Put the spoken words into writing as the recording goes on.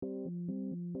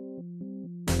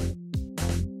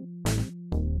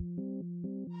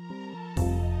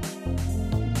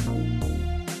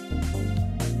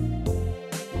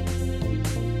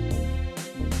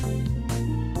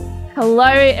Hello,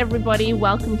 everybody.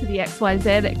 Welcome to the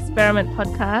XYZ Experiment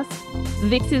Podcast.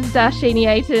 This is Darshini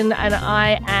Aiton, and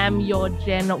I am your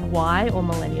Gen Y or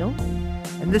Millennial.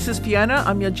 And this is Fiona.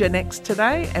 I'm your Gen X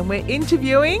today, and we're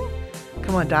interviewing.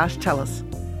 Come on, Dash, tell us.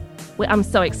 I'm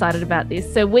so excited about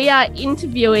this. So we are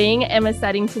interviewing Emma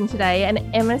Saddington today, and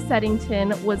Emma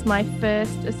Saddington was my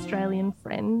first Australian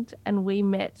friend, and we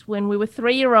met when we were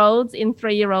 3-year-olds in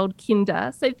 3-year-old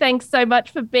kinder. So thanks so much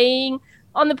for being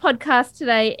on the podcast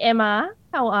today, Emma.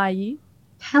 How are you?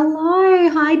 Hello.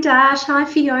 Hi, Dash. Hi,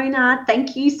 Fiona.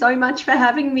 Thank you so much for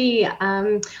having me.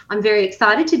 I'm very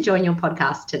excited to join your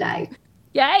podcast today.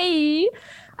 Yay.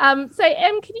 So,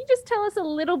 Em, can you just tell us a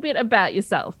little bit about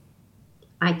yourself?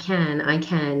 I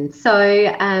can. So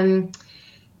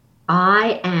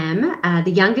I am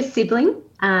the youngest sibling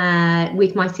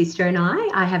with my sister and I.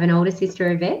 I have an older sister,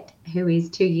 Yvette, who is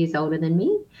 2 years older than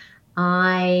me.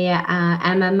 I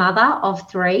am a mother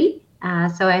of 3.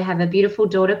 So I have a beautiful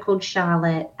daughter called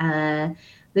Charlotte, a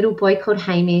little boy called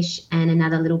Hamish, and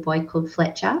another little boy called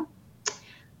Fletcher.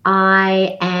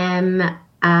 I am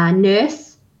a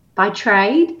nurse by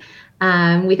trade,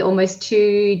 with almost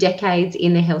 2 decades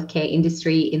in the healthcare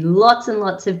industry in lots and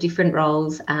lots of different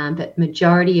roles, but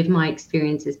majority of my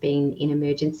experience has been in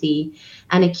emergency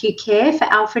and acute care for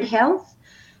Alfred Health.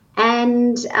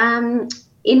 And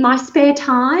in my spare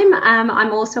time,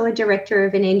 I'm also a director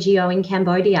of an NGO in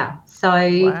Cambodia. So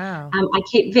wow. I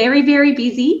keep very, very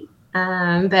busy,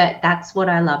 but that's what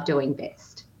I love doing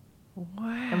best.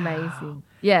 Wow. Amazing.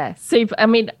 Yeah, super. I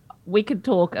mean, we could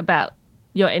talk about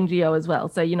your NGO as well.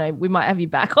 So, we might have you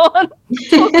back on.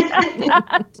 Talk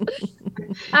about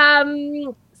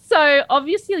that. So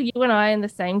obviously you and I are in the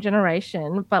same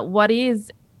generation, but what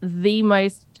is the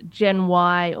most Gen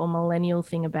Y or millennial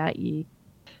thing about you?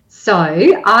 So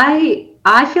I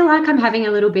feel like I'm having a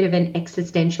little bit of an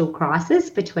existential crisis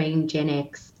between Gen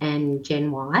X and Gen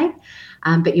Y.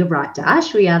 But you're right,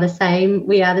 Dash. We are the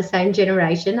same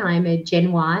generation. I'm a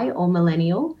Gen Y or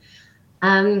millennial.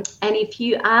 And if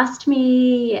you asked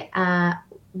me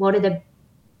what are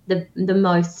the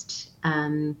most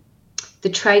the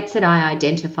traits that I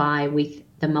identify with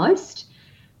the most,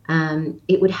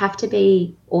 it would have to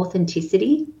be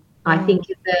authenticity. I think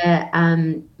as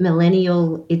a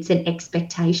millennial, it's an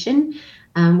expectation.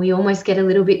 We almost get a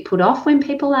little bit put off when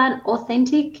people aren't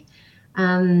authentic.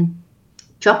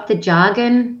 Drop the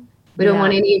jargon. We don't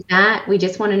want any of that. We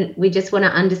just want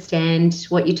to understand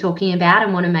what you're talking about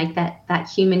and want to make that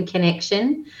human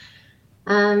connection.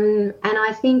 And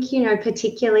I think,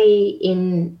 particularly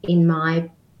in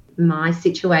my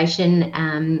situation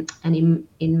and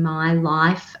in my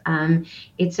life,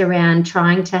 it's around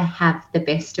trying to have the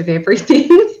best of everything.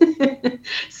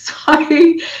 So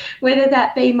whether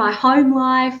that be my home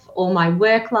life or my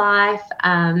work life,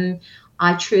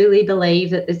 I truly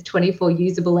believe that there's 24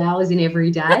 usable hours in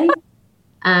every day.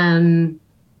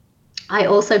 I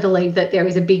also believe that there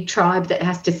is a big tribe that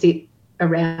has to sit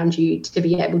around you to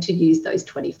be able to use those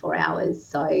 24 hours.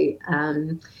 So,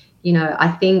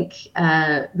 I think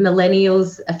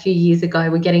millennials a few years ago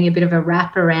were getting a bit of a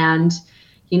rap around,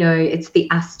 it's the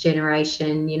us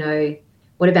generation,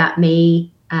 what about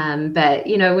me? But,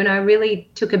 when I really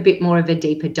took a bit more of a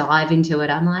deeper dive into it,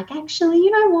 I'm like, actually,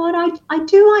 you know what? I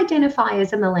do identify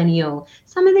as a millennial.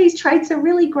 Some of these traits are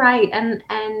really great and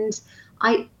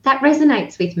that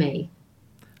resonates with me.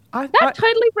 That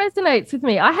totally resonates with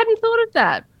me. I hadn't thought of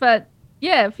that, but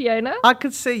yeah, Fiona. I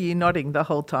could see you nodding the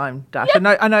whole time, Dash.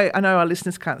 Yep. I know our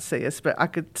listeners can't see us, but I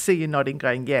could see you nodding,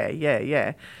 going,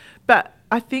 yeah. But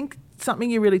I think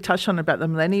something you really touched on about the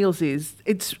millennials is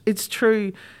it's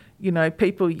true.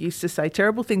 People used to say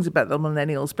terrible things about the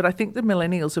millennials, but I think the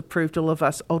millennials have proved all of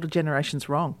us older generations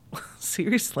wrong.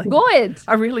 Seriously. Good.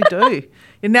 I really do.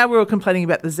 And now we're all complaining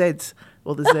about the Zs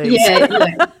or the Zs.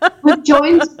 Yeah. We've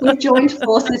joined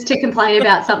forces to complain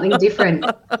about something different.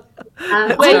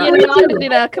 We're united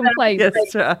in our complaints.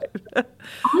 That's right. I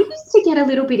used to get a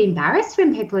little bit embarrassed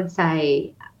when people would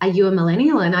say, "Are you a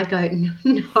millennial?" And I'd go,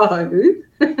 "No."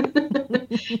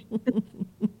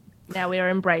 Now we're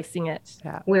embracing it.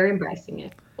 Yeah. We're embracing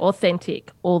it.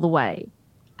 Authentic all the way.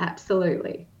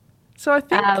 Absolutely. So I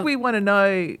think we want to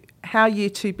know how you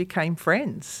two became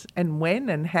friends and when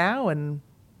and how and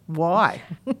why.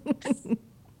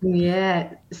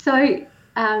 Yeah. So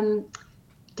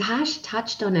Dash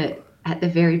touched on it at the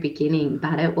very beginning,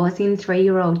 but it was in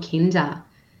 3-year-old kinder.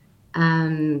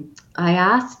 I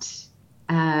asked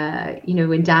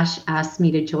when Dash asked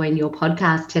me to join your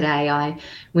podcast today, I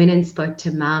went and spoke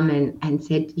to Mum and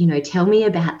said, tell me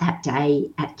about that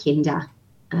day at kinder.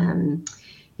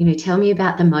 Tell me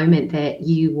about the moment that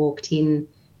you walked in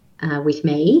with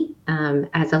me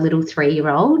as a little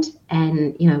 3-year-old.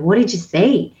 And, what did you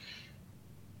see?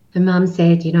 Her mum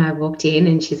said, I walked in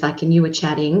and she's like, and you were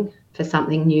chatting for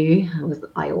something new.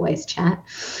 I always chat.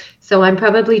 So I'm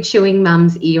probably chewing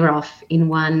mum's ear off in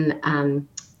one,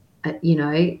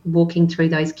 walking through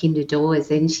those kinder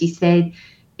doors. And she said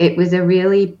it was a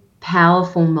really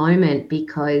powerful moment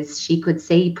because she could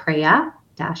see Priya,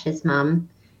 Dash's mum,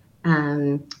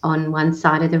 on one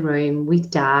side of the room with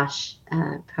Dash,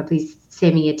 probably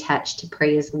semi-attached to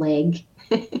Priya's leg.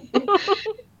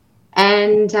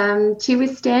 And she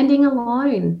was standing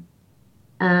alone.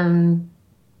 I'll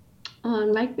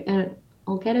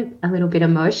get a little bit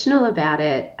emotional about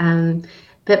it.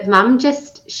 But Mum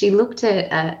she looked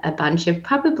at a bunch of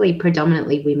probably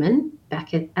predominantly women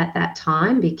back at that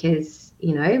time because,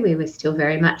 we were still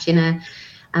very much in a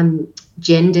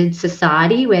gendered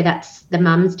society where the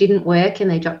mums didn't work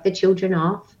and they dropped the children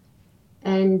off.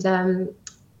 And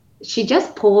she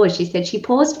just paused. She said she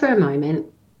paused for a moment.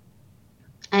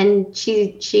 And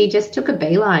she just took a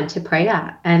beeline to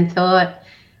Priya and thought,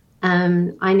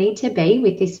 I need to be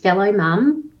with this fellow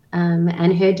mum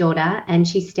and her daughter, and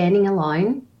she's standing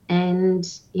alone. And,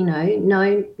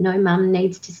 no mum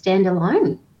needs to stand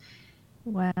alone.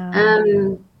 Wow.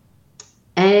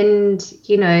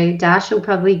 And, Dash will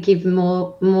probably give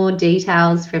more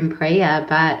details from Priya,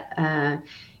 but,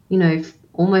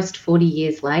 almost 40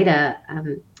 years later,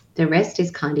 the rest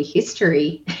is kind of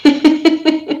history.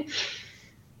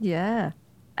 Yeah,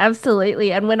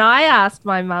 absolutely. And when I asked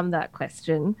my mum that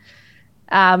question,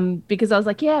 because I was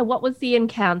like, yeah, what was the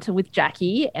encounter with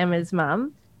Jackie, Emma's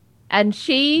mum? And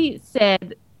she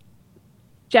said,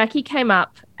 Jackie came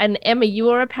up and Emma, you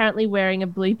were apparently wearing a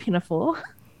blue pinafore.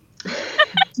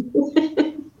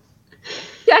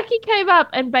 Jackie came up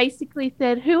and basically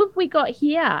said, who have we got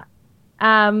here?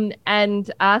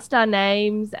 And asked our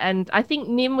names. And I think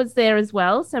Nim was there as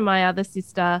well. So my other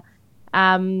sister,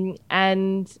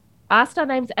 and asked our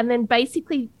names and then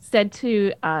basically said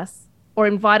to us or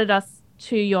invited us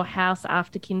to your house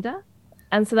after kinder.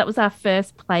 And so that was our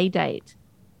first play date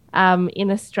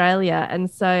in Australia. And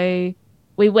so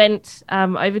we went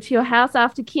over to your house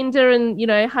after kinder and,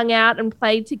 hung out and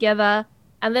played together.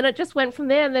 And then it just went from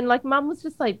there. And then Mum was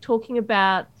just talking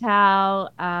about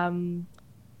how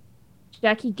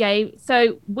Jackie gave.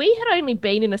 So we had only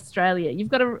been in Australia. You've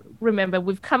got to remember,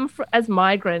 we've come as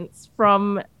migrants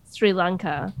from Sri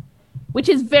Lanka, which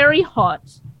is very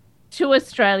hot, to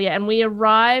Australia. And we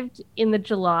arrived in the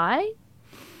July.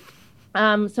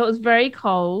 So it was very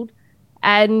cold.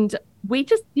 And we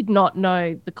just did not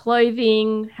know the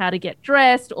clothing, how to get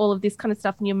dressed, all of this kind of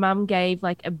stuff. And your mum gave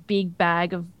a big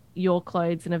bag of your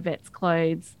clothes and Yvette's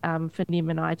clothes for Nim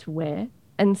and I to wear.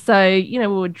 And so, we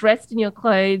were dressed in your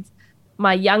clothes.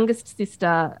 My youngest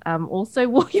sister also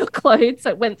wore your clothes.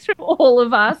 So it went through all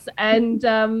of us. And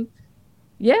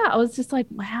I was just like,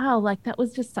 wow, that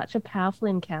was just such a powerful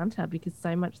encounter because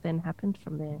so much then happened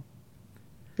from there.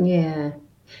 Yeah.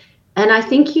 And I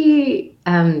think you,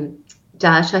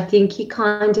 Dash, I think you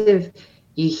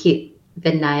hit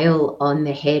the nail on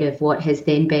the head of what has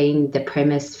then been the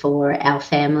premise for our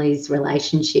family's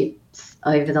relationships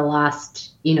over the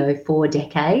last, 4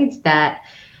 decades, that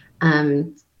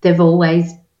they've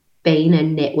always been a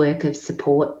network of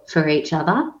support for each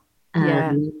other.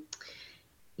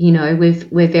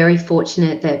 We're very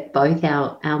fortunate that both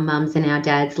our mums and our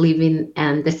dads live in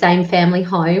the same family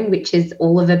home, which is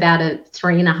all of about a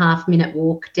 3.5-minute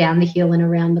walk down the hill and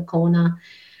around the corner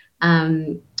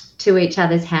to each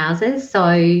other's houses. So,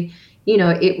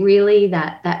 it really,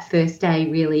 that first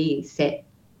day really set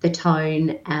the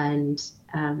tone and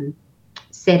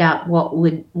set up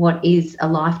what is a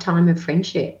lifetime of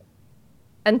friendship.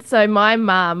 And so my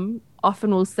mum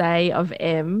often will say of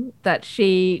Em that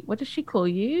what does she call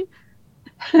you?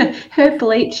 Her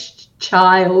bleached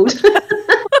child.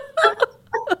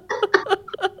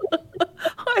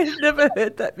 I've never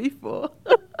heard that before.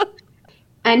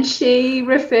 And she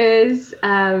refers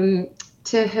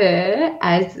to her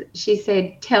as, she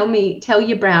said, tell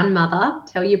your brown mother.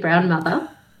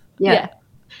 Yeah.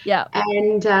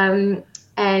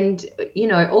 And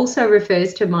also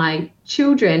refers to my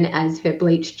children as her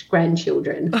bleached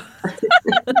grandchildren. But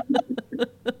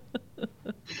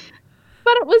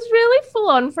it was really full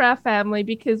on for our family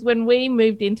because when we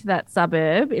moved into that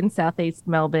suburb in southeast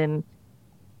Melbourne,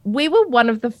 we were one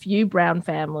of the few brown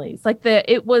families.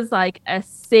 It was a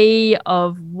sea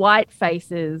of white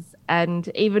faces, and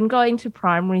even going to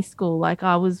primary school, I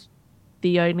was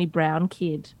the only brown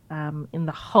kid in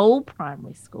the whole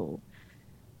primary school.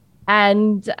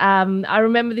 And I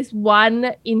remember this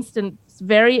one instance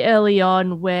very early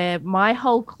on where my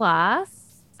whole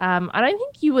class I don't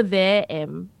think you were there,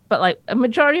 Em, but like a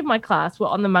majority of my class were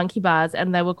on the monkey bars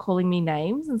and they were calling me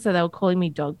names. And so they were calling me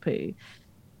dog poo.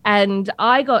 And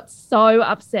I got so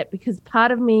upset because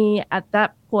part of me at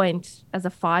that point, as a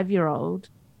 5-year-old,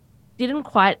 didn't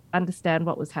quite understand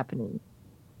what was happening.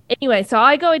 Anyway, so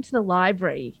I go into the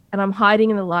library and I'm hiding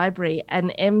in the library,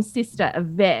 and M's sister,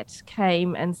 Yvette,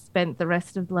 came and spent the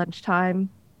rest of lunchtime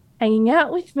hanging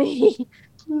out with me.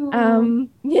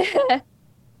 Yeah.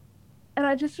 And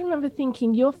I just remember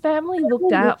thinking, your family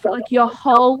looked out for, like, your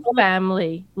whole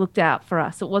family looked out for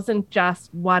us. It wasn't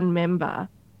just one member.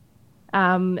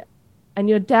 Um, and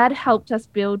your dad helped us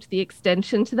build the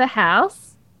extension to the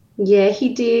house. Yeah,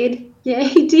 he did. Yeah,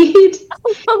 he did.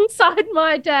 Alongside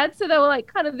my dad. So they were like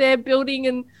kind of there building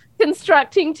and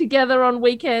constructing together on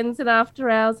weekends and after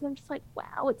hours. And I'm just like,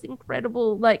 wow, it's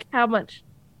incredible, like how much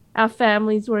our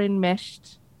families were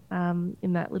enmeshed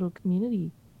in that little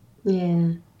community.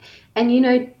 Yeah.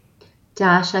 And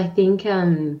Dash, I think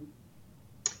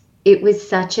it was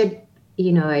such a,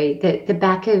 the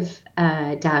back of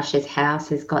Dash's house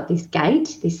has got this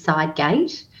gate, this side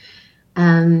gate.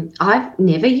 I've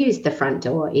never used the front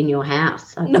door in your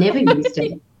house. I've never used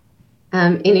it.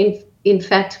 And in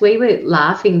fact, we were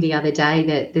laughing the other day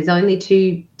that there's only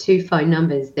two phone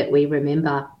numbers that we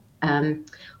remember.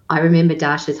 I remember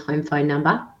Dash's home phone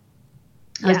number.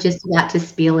 I was just about to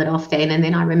spiel it off then, and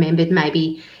then I remembered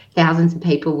maybe thousands of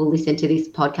people will listen to this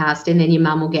podcast, and then your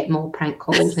mum will get more prank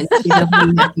calls, and she's not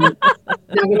going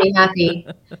to be happy.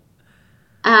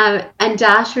 And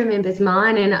Dash remembers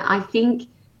mine, and I think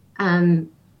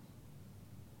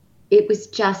it was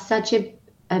just such a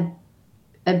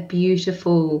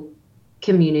beautiful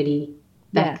community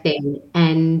back then.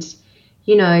 And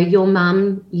your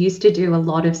mum used to do a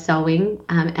lot of sewing,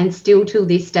 and still till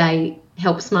this day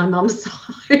helps my mum sew.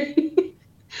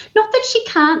 Not that she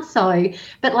can't sew,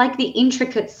 but like the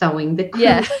intricate sewing, the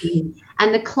quilting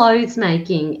and the clothes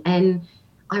making. And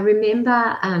I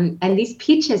remember, and this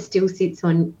picture still sits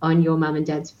on your mum and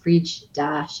dad's fridge,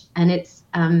 Dash, and it's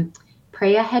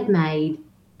Priya had made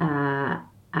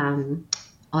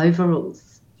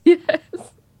overalls. Yes.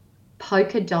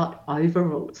 Polka dot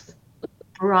overalls.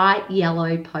 Bright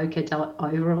yellow polka dot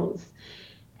overalls.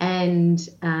 And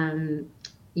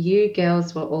you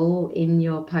girls were all in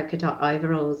your polka dot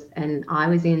overalls, and I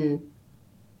was in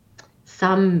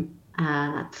some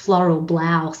floral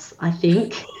blouse, I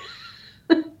think.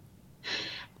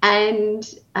 And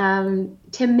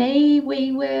to me,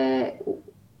 we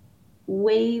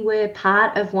were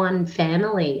part of one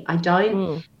family. I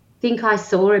don't think I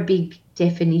saw a big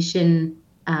definition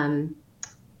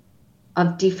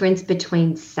of difference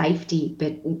between safety,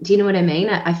 but do you know what I mean?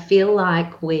 I feel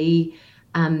like we,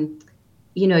 I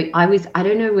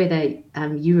don't know whether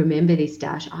you remember this,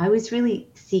 Dash. I was really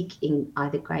sick in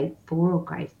either grade 4 or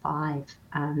grade 5.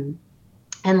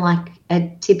 And like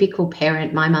a typical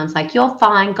parent, my mum's like, you're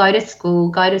fine, go to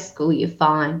school, you're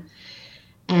fine.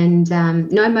 And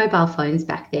no mobile phones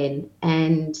back then.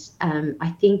 And I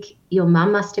think your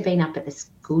mum must have been up at the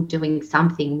school doing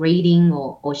something, reading,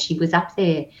 or she was up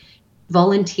there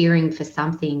volunteering for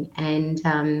something. And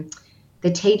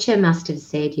the teacher must have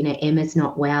said, Emma's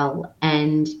not well.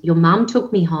 And your mum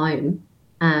took me home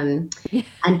and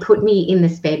put me in the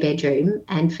spare bedroom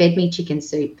and fed me chicken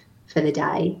soup for the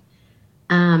day.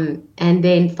 And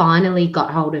then finally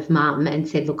got hold of mum and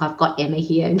said, look, I've got Emma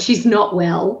here and she's not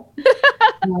well.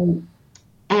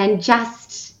 And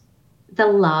just the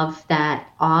love that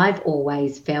I've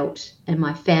always felt and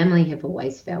my family have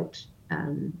always felt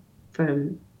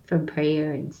from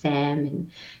Priya and Sam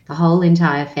and the whole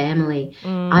entire family.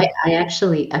 I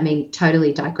actually,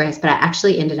 totally digress, but I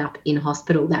actually ended up in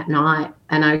hospital that night,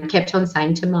 and I kept on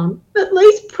saying to mum, at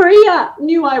least Priya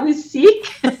knew I was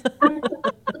sick.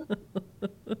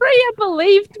 Priya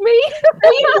believed me.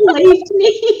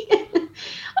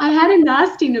 I had a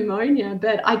nasty pneumonia,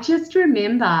 but I just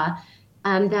remember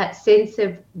that sense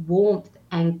of warmth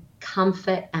and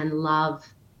comfort and love.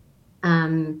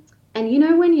 And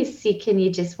when you're sick and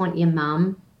you just want your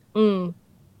mum,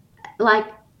 like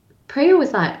Priya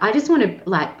was like, I just want to,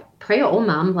 like, Priya or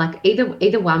mum, like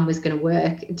either one was going to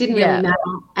work. It didn't really matter.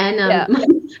 And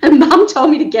and mum told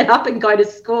me to get up and go to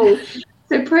school.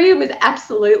 So Priya was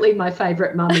absolutely my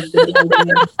favourite mum of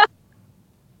the day.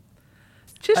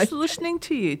 Just listening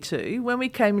to you two, when we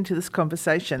came into this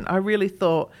conversation, I really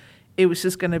thought it was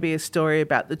just going to be a story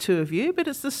about the two of you, but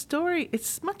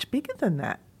it's much bigger than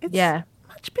that. It's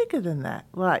much bigger than that.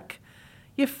 Like,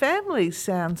 your family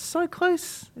sounds so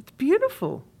close. It's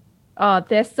beautiful. Oh,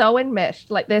 they're so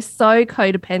enmeshed. Like, they're so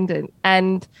codependent.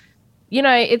 And,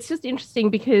 it's just interesting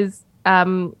because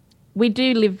we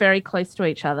do live very close to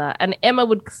each other. And Emma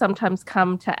would sometimes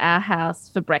come to our house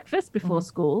for breakfast before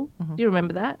school. Do you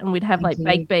remember that? And we'd have like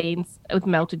baked beans with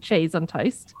melted cheese on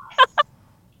toast.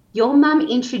 Your mum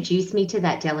introduced me to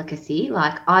that delicacy.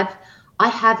 Like I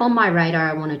have on my radar,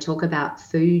 I want to talk about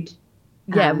food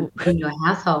in your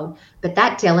household, but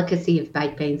that delicacy of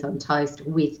baked beans on toast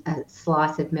with a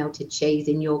slice of melted cheese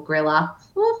in your griller.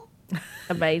 Oh.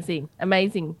 Amazing.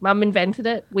 Mum invented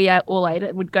it. We all ate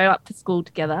it. We'd go up to school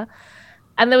together.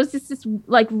 And there was just this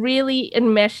like really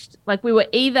enmeshed, like we were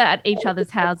either at each other's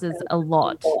houses a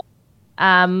lot.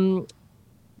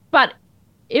 But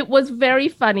it was very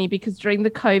funny because during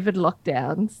the COVID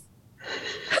lockdowns,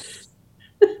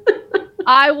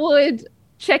 I would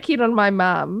check in on my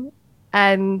mum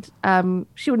and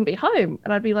she wouldn't be home.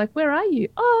 And I'd be like, where are you?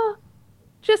 Oh,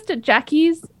 just at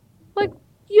Jackie's. Like,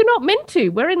 you're not meant to.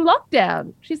 We're in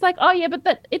lockdown. She's like, oh, yeah,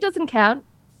 but it doesn't count.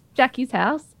 Jackie's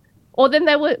house. Or then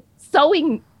they were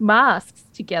sewing masks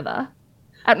together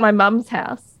at my mum's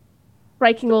house,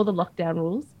 breaking all the lockdown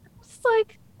rules. It's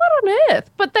like, what on earth?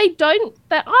 But I don't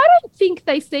think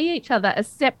they see each other as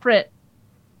separate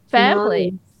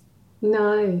families.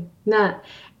 No.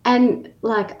 And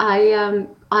like I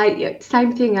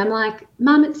same thing. I'm like,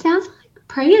 Mum, it sounds like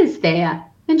Priya's there.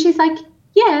 And she's like,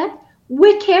 yeah,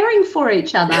 we're caring for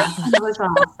each other. And I was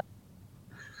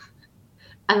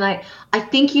like, I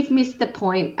think you've missed the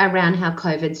point around how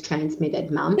COVID's transmitted,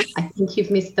 Mum. I think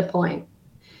you've missed the point.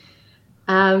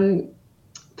 But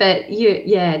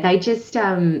they just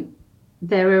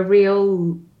they're a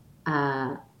real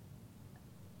I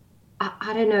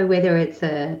don't know whether it's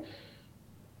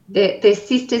they're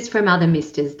sisters from other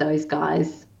misters, those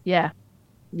guys. Yeah.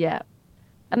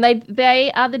 And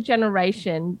they are the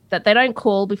generation that they don't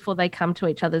call before they come to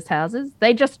each other's houses.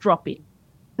 They just drop in.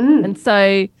 And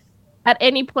so at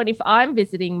any point, if I'm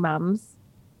visiting mums,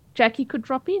 Jackie could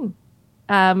drop in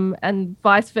and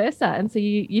vice versa. And so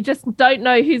you just don't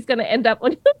know who's going to end up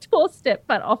on your doorstep,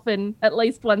 but often at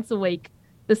least once a week,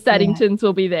 the Saddingtons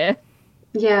will be there.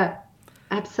 Yeah,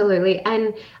 absolutely.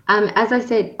 And as I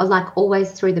said, like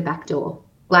always through the back door.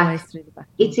 Like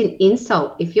it's an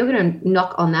insult. If you're going to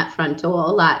knock on that front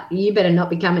door, like you better not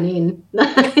be coming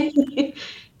in.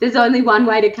 There's only one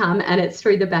way to come and it's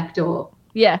through the back door.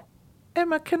 Yeah.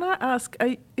 Emma, can I ask,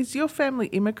 is your family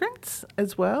immigrants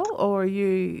as well, or are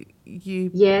you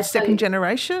second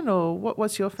generation, or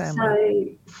what's your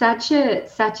family? So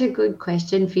such a good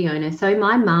question, Fiona. So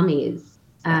my mum is.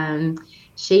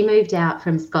 She moved out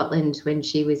from Scotland when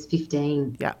she was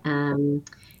 15. Yeah.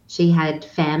 She had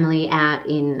family out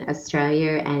in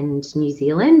Australia and New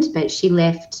Zealand, but she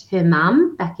left her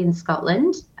mum back in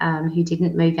Scotland, who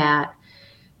didn't move out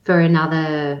for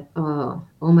another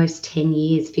almost 10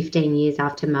 years, 15 years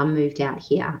after mum moved out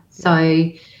here. So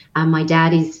my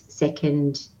dad is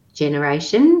second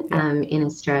generation in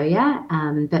Australia,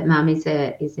 but mum is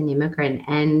an immigrant.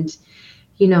 And,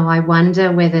 you know, I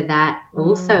wonder whether that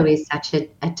also is such a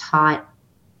tight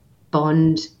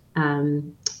bond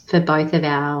for both of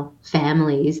our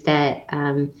families that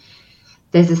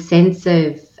there's a sense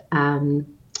of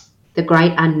the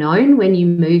great unknown when you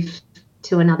move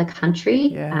to another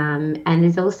country. And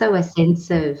there's also a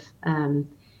sense of,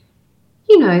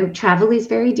 you know, travel is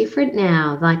very different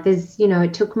now. Like there's, you know,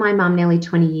 it took my mum nearly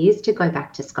 20 years to go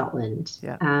back to Scotland.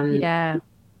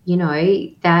 You know,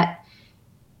 that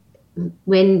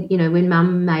when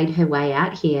mum made her way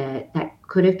out here, that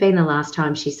could have been the last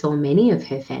time she saw many of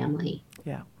her family.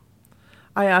 Yeah.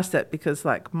 I asked that because,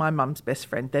 like, my mum's best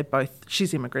friend,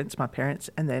 she's immigrants, my parents,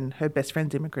 and then her best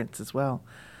friend's immigrants as well.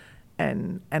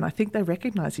 And I think they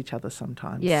recognise each other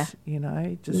sometimes. Yeah. You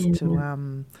know, just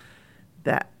to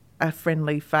that a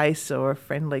friendly face or a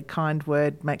friendly kind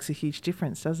word makes a huge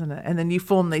difference, doesn't it? And then you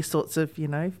form these sorts of, you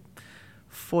know,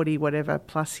 40 whatever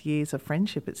plus years of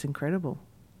friendship. It's incredible.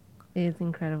 It is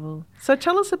incredible. So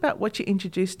tell us about what you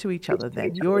introduced to each other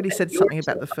then. You already said something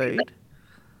about the food.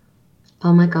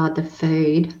 Oh my God, the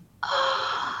food.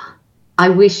 I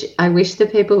wish the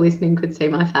people listening could see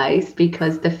my face,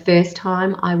 because the first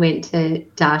time I went to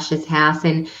Dasha's house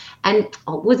and it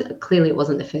wasn't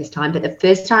the first time, but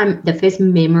the first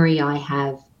memory I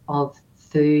have of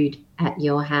food at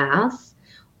your house,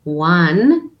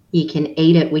 one, you can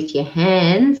eat it with your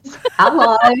hands.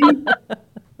 Hello.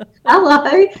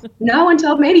 Hello. No one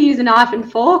told me to use a knife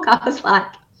and fork. I was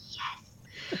like,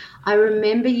 yes. I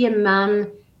remember your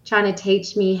mum trying to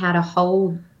teach me how to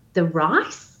hold the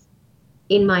rice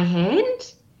in my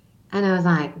hand, and I was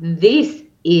like, this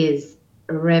is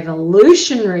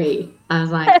revolutionary. I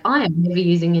was like, I'm never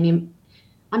using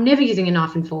a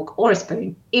knife and fork or a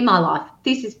spoon in my life.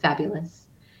 This is fabulous.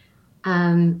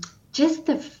 just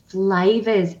the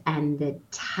flavors and the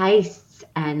tastes,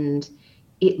 and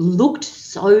it looked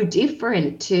so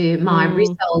different to my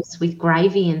rissoles with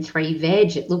gravy and 3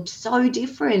 veg. It looked so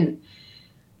different.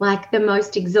 Like the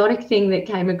most exotic thing that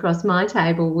came across my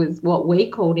table was what we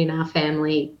called in our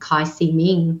family kai si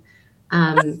ming.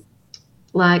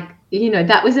 Like, you know,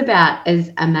 that was about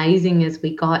as amazing as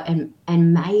we got. And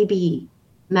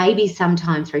maybe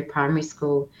sometime through primary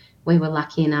school, we were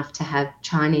lucky enough to have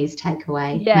Chinese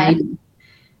takeaway. Yeah.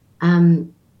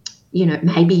 Maybe. You know,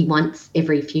 maybe once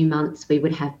every few months we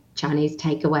would have Chinese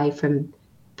takeaway from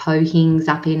Po Hing's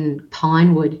up in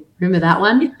Pinewood. Remember that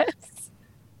one? Yes.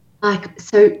 Like,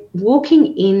 so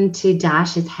walking into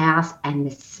Dash's house and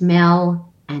the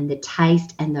smell and the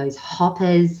taste and those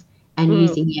hoppers and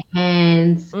using your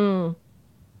hands,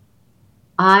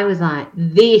 I was like,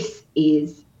 this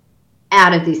is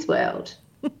out of this world.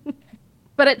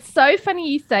 But it's so funny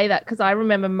you say that, because I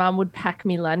remember Mum would pack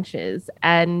me lunches,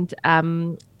 and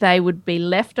they would be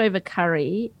leftover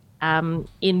curry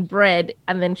in bread,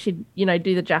 and then she'd, you know,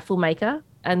 do the jaffle maker.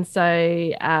 And so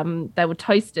they would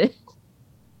toast it.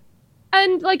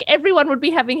 And like everyone would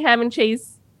be having ham and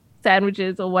cheese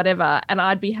sandwiches or whatever, and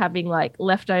I'd be having like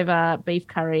leftover beef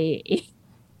curry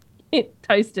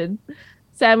toasted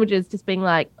sandwiches, just being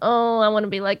like, oh, I want to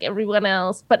be like everyone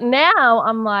else. But now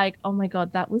I'm like, oh my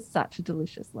God, that was such a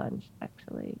delicious lunch,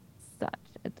 actually. Such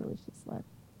a delicious lunch.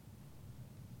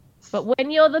 But when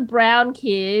you're the brown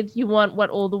kid, you want what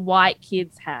all the white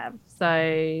kids have. So,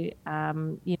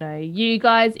 you know, you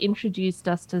guys introduced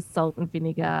us to salt and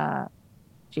vinegar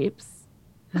chips.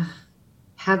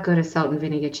 How good are salt and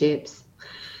vinegar chips?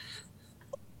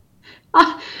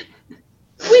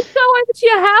 We'd go over to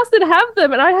your house and have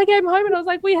them, and I came home and I was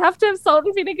like, we have to have salt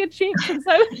and vinegar chips. And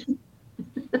so,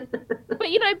 but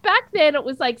you know, back then it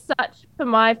was like such, for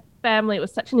my family, it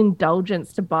was such an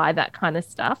indulgence to buy that kind of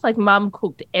stuff. Like Mum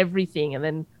cooked everything, and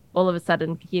then all of a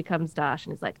sudden here comes Dash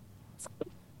and he's like,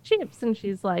 chips, and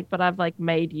she's like, but I've like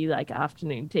made you like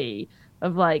afternoon tea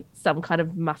of like some kind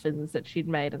of muffins that she'd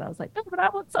made, and I was like, no, but I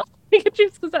want salt and vinegar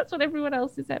chips because that's what everyone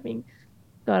else is having.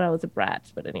 God, I was a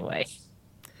brat, but anyway.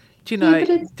 Do you know,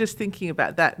 just thinking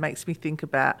about that makes me think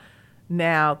about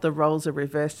now the roles are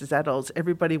reversed as adults.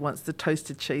 Everybody wants the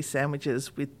toasted cheese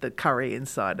sandwiches with the curry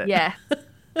inside it. Yeah.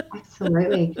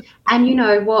 Absolutely. And you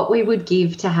know what we would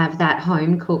give to have that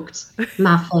home cooked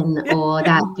muffin or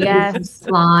that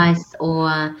slice,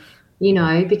 or, you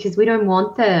know, because we don't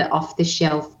want the off the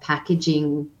shelf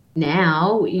packaging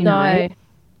now, you know.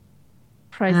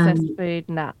 Processed food,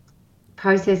 nah.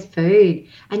 Processed food.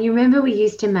 And you remember we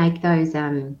used to make those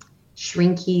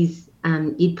shrinkies.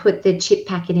 You'd put the chip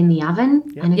packet in the oven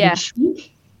and it would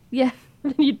shrink. Yeah.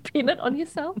 And you'd pin it on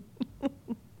yourself.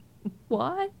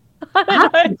 Why? I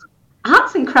don't know.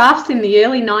 Arts and crafts in the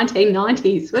early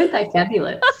 1990s, weren't they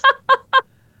fabulous?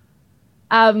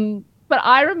 But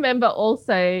I remember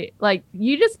also, like,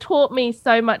 you just taught me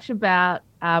so much about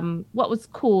what was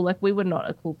cool. Like, we were not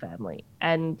a cool family,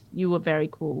 and you were very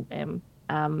cool, Em.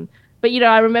 But, you know,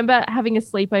 I remember having a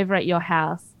sleepover at your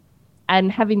house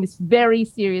and having this very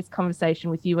serious conversation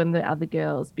with you and the other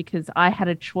girls, because I had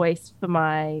a choice for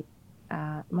my,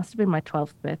 it must have been my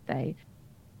 12th birthday,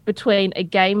 between a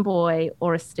Game Boy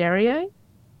or a stereo.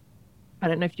 I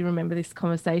don't know if you remember this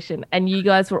conversation. And you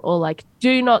guys were all like,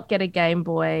 do not get a Game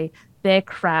Boy. They're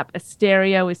crap. A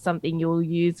stereo is something you'll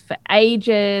use for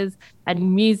ages,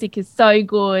 and music is so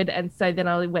good. And so then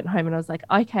I went home and I was like,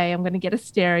 okay, I'm going to get a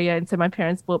stereo. And so my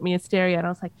parents bought me a stereo, and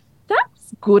I was like, that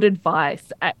was good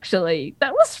advice, actually.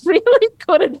 That was really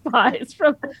good advice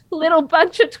from a little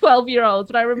bunch of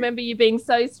 12-year-olds. But I remember you being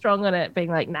so strong on it, being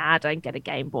like, nah, don't get a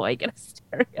Game Boy, get a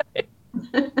stereo.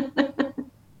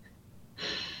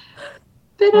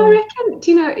 But I reckon,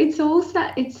 you know, it's all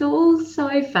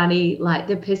so funny, like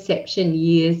the perception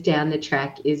years down the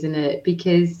track, isn't it?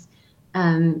 Because,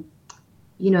 you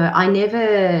know, I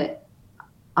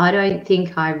don't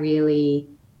think I really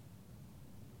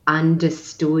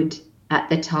understood at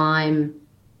the time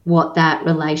what that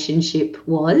relationship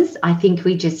was. I think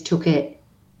we just took it,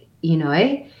 you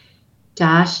know,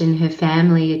 Dash and her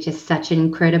family are just such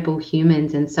incredible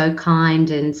humans and so kind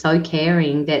and so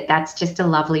caring that that's just a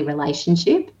lovely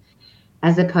relationship,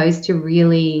 as opposed to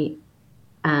really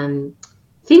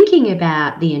thinking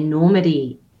about the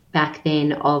enormity back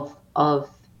then of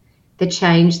the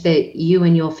change that you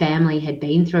and your family had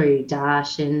been through,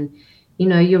 Dash. And, you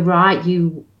know, you're right,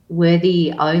 you were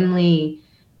the only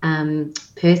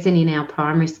person in our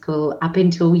primary school up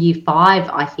until year 5,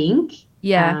 I think.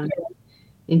 Yeah.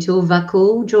 Until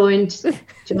Vakul joined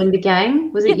the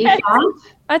gang. Was it year 5?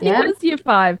 I think it was year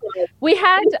 5. We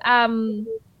had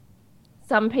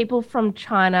some people from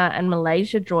China and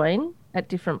Malaysia join at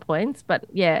different points. But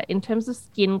yeah, in terms of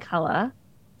skin color,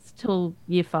 it's till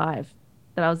year 5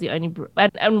 that I was the only,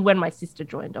 and when my sister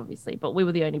joined, obviously, but we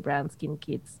were the only brown skinned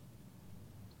kids.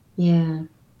 Yeah.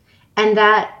 And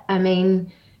that, I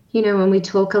mean, when we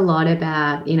talk a lot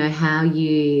about, how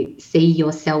you see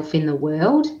yourself in the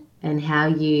world and how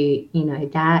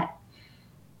that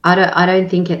I don't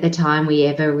think at the time we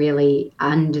ever really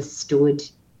understood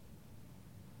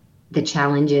the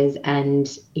challenges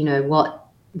and, what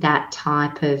that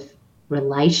type of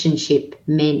relationship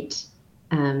meant.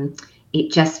 It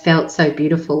just felt so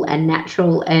beautiful and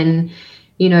natural and,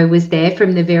 was there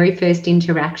from the very first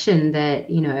interaction that,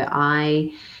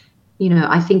 I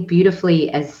think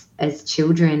beautifully as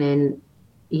children and,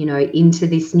 into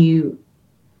this new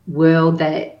world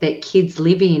that kids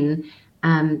live in.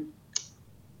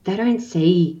 They don't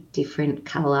see different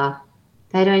color.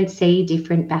 They don't see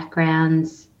different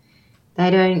backgrounds. They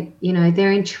don't,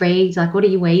 they're intrigued. Like, what are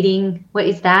you eating? What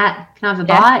is that? Can I have a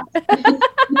bite?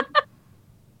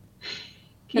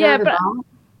 Can I have a but bite?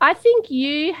 I think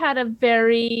you had a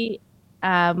very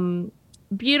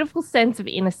beautiful sense of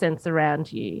innocence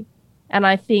around you. And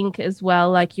I think as well,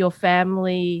 like your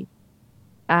family,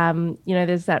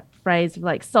 there's that phrase of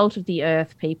like salt of the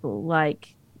earth people,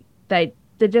 like they're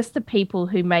just the people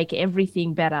who make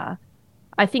everything better.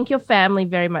 I think your family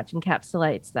very much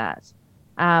encapsulates that.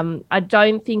 I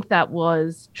don't think that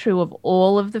was true of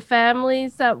all of the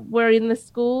families that were in the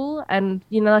school. And,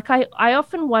 like I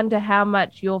often wonder how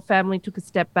much your family took a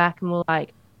step back and were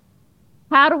like,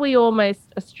 how do we almost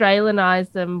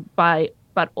Australianize them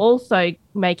but also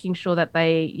making sure that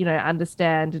they,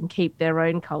 understand and keep their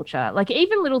own culture. Like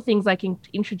even little things like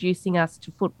introducing us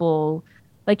to football.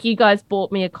 Like you guys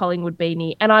bought me a Collingwood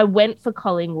beanie and I went for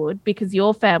Collingwood because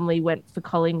your family went for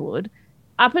Collingwood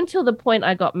up until the point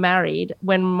I got married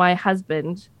when my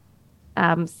husband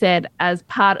said as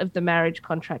part of the marriage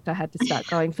contract I had to start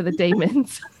going for the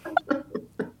Demons.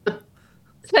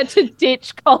 So to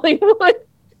ditch Collingwood.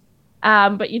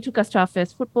 But you took us to our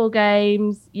first football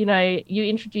games. You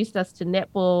introduced us to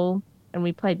netball and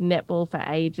we played netball for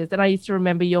ages. And I used to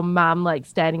remember your mum like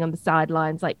standing on the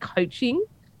sidelines, like coaching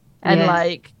and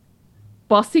like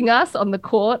bossing us on the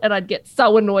court. And I'd get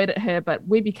so annoyed at her, but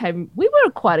we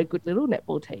were quite a good little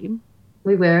netball team.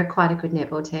 We were quite a good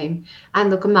netball team.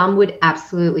 And look, Mum would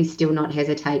absolutely still not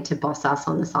hesitate to boss us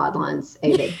on the sidelines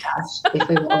either, Dash,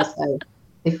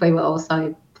 if we were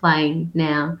also playing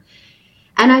now.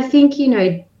 And I think,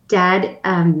 Dad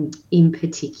in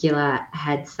particular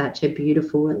had such a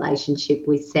beautiful relationship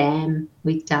with Sam,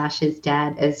 with Dash's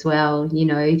dad as well,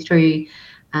 through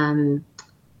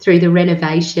the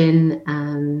renovation.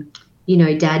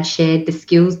 Dad shared the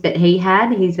skills that he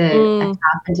had. He's a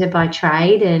carpenter by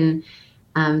trade and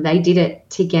they did it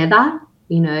together.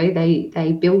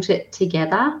 They built it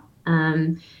together.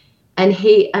 And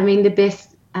the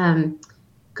best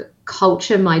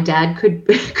culture my dad could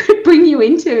bring you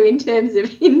into in terms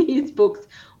of in his books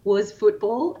was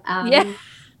football. And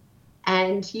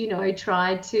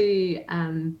tried to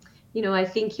I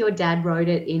think your dad wrote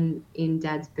it in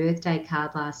Dad's birthday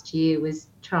card last year, was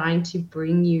trying to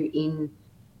bring you in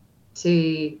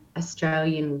to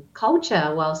Australian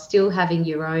culture while still having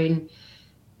your own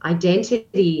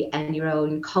identity and your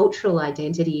own cultural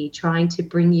identity, trying to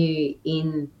bring you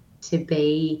in to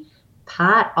be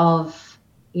part of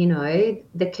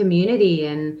the community.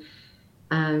 And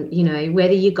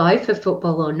whether you go for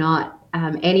football or not,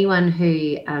 anyone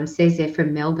who says they're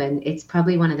from Melbourne, it's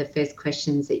probably one of the first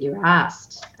questions that you're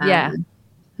asked. Do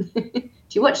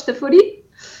you watch the footy?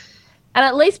 And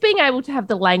at least being able to have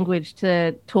the language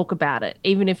to talk about it,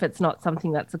 even if it's not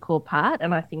something that's a core part.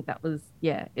 And I think that was,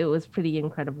 it was pretty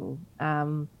incredible.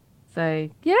 So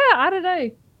yeah, I don't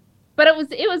know. But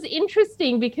it was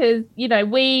interesting because,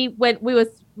 we were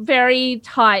very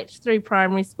tight through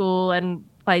primary school and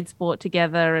played sport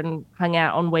together and hung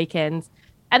out on weekends.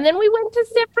 And then we went to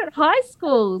separate high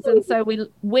schools. And so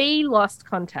we lost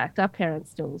contact. Our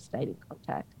parents still stayed in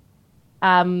contact.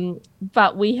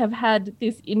 But we have had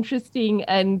this interesting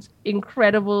and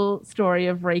incredible story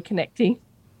of reconnecting.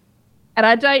 And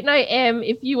I don't know, Em,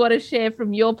 if you want to share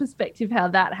from your perspective how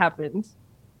that happened.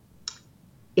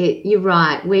 You're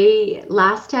right.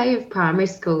 Last day of primary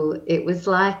school, it was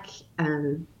like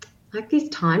this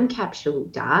time capsule,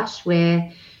 Dash,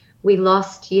 where we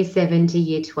lost year 7 to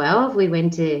year 12. We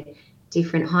went to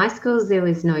different high schools. There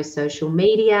was no social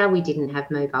media. We didn't have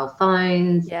mobile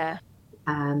phones. Yeah.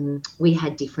 We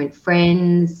had different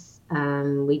friends.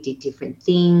 We did different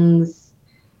things.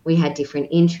 We had different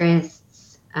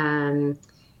interests. And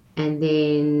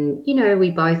then,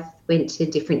 we both went to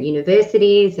different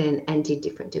universities and did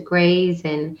different degrees.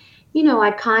 And, you know,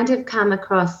 I'd kind of come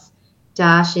across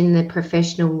Dash in the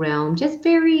professional realm, just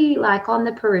very like on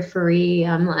the periphery.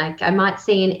 I'm like, I might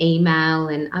see an email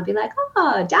and I'd be like,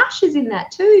 oh, Dash is in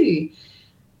that too.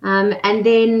 And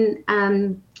then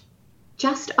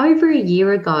just over a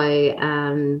year ago,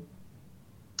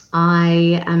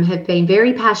 I have been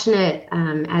very passionate,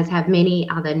 as have many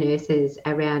other nurses,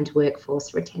 around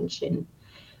workforce retention.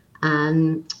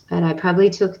 But I probably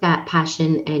took that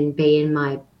passion and bee in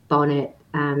my bonnet,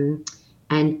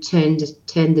 and turned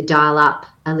the dial up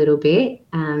a little bit,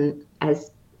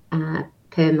 as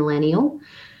per millennial,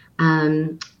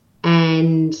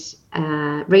 and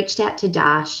reached out to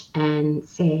Dash and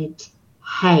said,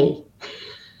 hey,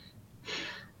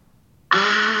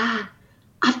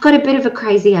 I've got a bit of a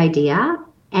crazy idea,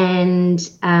 and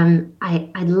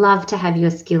I'd love to have your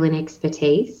skill and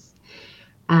expertise,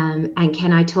 and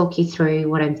can I talk you through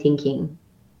what I'm thinking?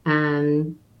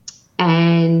 And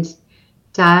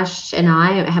Dash and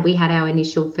we had our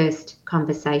initial first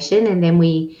conversation, and then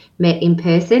we met in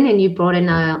person, and you brought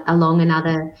along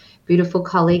another beautiful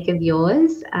colleague of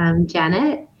yours,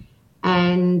 Janet,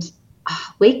 and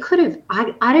we could have,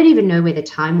 I don't even know where the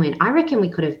time went. I reckon we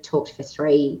could have talked for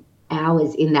 3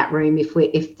 hours in that room if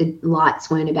the lights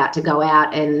weren't about to go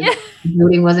out and the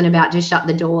building wasn't about to shut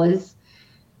the doors.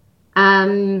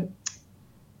 And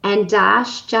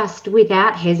Dash, just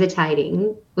without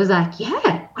hesitating, was like,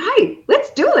 yeah, great,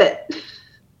 let's do it.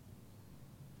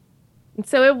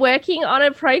 So we're working on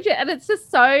a project, and it's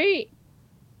just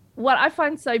what I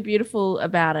find so beautiful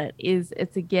about it is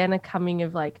it's again a coming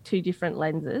of like 2 different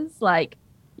lenses. Like,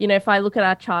 you know, if I look at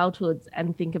our childhoods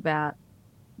and think about,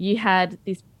 you had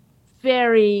this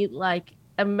very like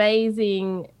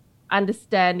amazing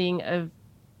understanding of,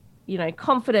 you know,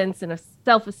 confidence and of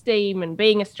self-esteem and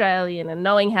being Australian and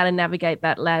knowing how to navigate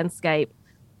that landscape.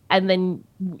 And then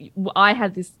I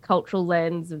had this cultural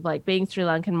lens of like being Sri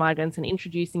Lankan migrants and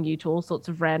introducing you to all sorts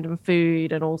of random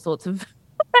food and all sorts of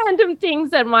random things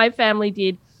that my family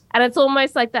did. And it's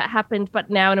almost like that happened, but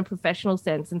now in a professional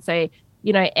sense. And so,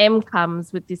 you know, Em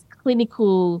comes with this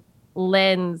clinical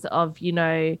lens of, you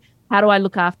know, how do I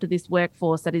look after this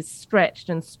workforce that is stretched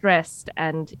and stressed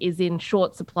and is in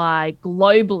short supply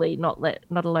globally,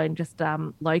 not alone just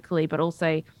locally, but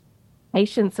also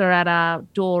patients are at our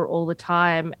door all the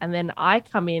time. And then I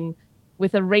come in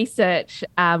with a research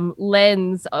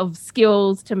lens of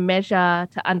skills to measure,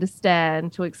 to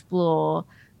understand, to explore,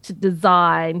 to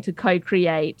design, to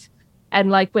co-create.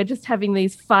 And like we're just having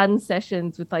these fun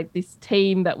sessions with like this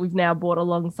team that we've now brought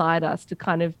alongside us to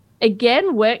kind of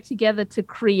again work together to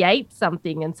create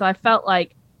something. And so I felt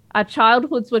like our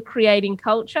childhoods were creating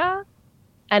culture,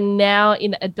 and now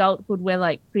in adulthood we're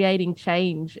like creating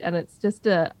change. And it's just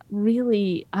a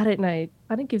really, I don't know,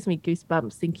 kind of gives me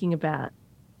goosebumps thinking about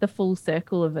the full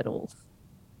circle of it all.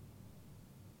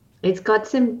 It's got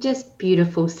some just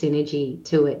beautiful synergy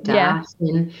to it, Dash. Yeah.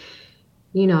 And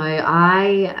you know,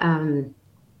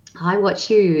 I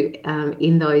watch you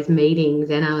in those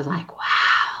meetings, and I was like, wow,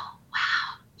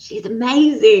 she's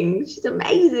amazing. She's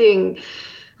amazing. I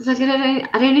was like,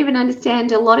 I don't even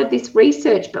understand a lot of this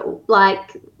research, but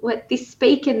like what this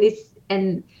speak and this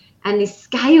and this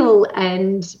scale,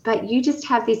 but you just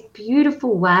have this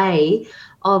beautiful way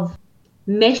of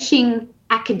meshing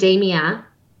academia,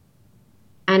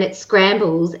 and it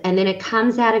scrambles, and then it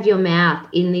comes out of your mouth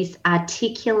in this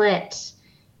articulate,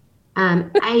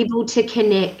 able to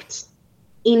connect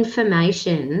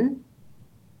information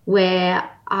where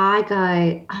I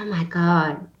go, oh my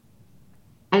God.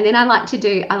 And then I like to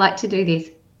do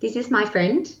this. This is my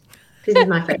friend. This is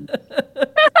my friend.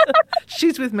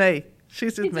 She's with me.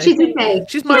 She's with me. She's with me.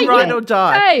 She's my ride or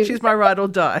die. Hey. She's my ride or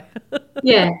die.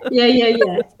 Yeah.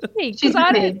 She's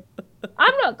with me.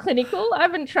 I'm not clinical. I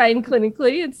haven't trained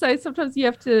clinically. And so sometimes you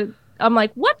have to, I'm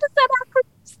like, what does that acronym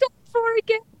stand for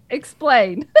again?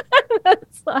 Explain.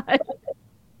 It's like,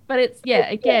 but it's, yeah,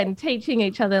 again, teaching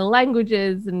each other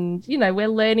languages, and, you know, we're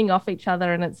learning off each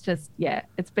other, and it's just, yeah,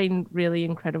 it's been really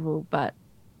incredible. But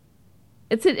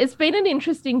it's been an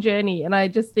interesting journey. And I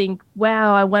just think,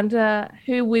 wow, I wonder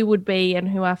who we would be and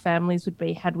who our families would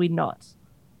be had we not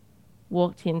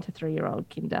walked into 3-year-old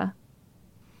kinder.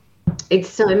 It's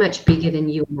so much bigger than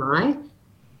you and I.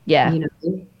 Yeah. You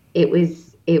know, it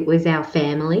was our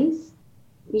families.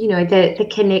 You know, the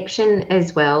connection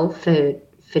as well for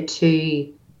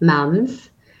 2 mums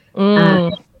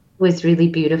was really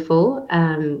beautiful.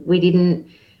 We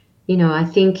didn't, you know, I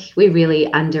think we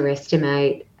really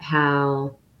underestimate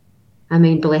how, I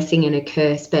mean, blessing and a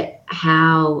curse, but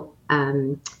how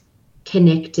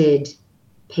connected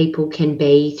people can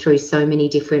be through so many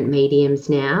different mediums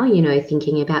now, you know,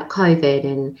 thinking about COVID.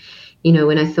 And, you know,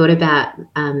 when I thought about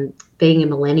being a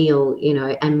millennial, you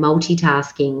know, and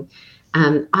multitasking,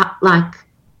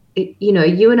 you know,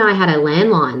 you and I had a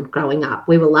landline growing up.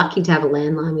 We were lucky to have a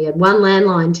landline. We had one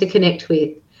landline to connect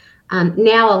with.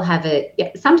 Now I'll have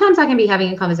sometimes I can be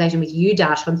having a conversation with you,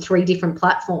 Dash, on 3 different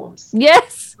platforms.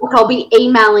 Yes. Like I'll be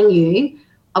emailing you.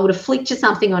 I would have flicked you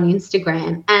something on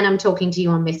Instagram and I'm talking to you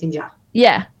on Messenger.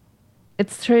 Yeah,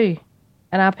 it's true.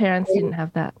 And our parents didn't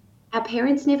have that. Our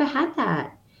parents never had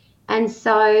that. And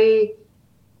so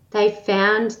they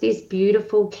found this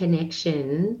beautiful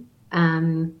connection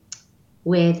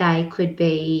where they could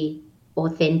be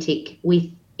authentic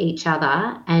with each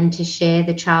other and to share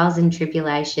the trials and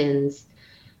tribulations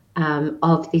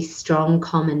of this strong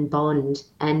common bond.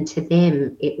 And to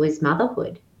them, it was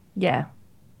motherhood. Yeah.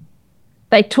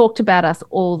 They talked about us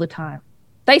all the time.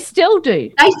 They still do.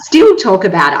 They still talk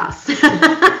about us.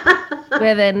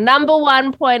 We're their number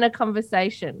one point of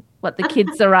conversation, what the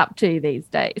kids are up to these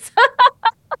days.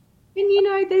 And, you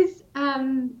know, there's,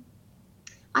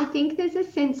 I think there's a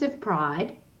sense of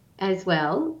pride as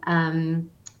well,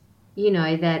 you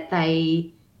know, that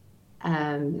they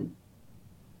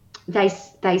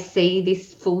see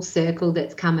this full circle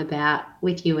that's come about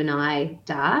with you and I,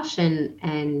 Dash,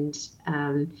 and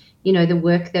you know, the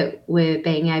work that we're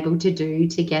being able to do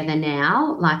together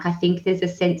now. Like, I think there's a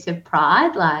sense of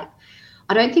pride. Like,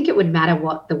 I don't think it would matter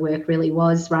what the work really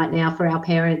was right now for our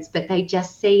parents, but they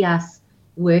just see us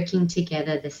working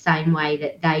together the same way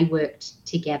that they worked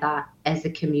together as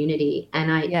a community.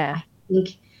 And I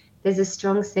think there's a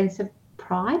strong sense of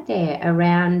pride there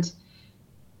around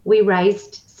we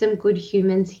raised some good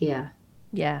humans here.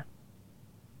 Yeah,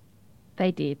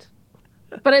 they did.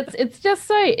 But it's just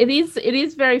so it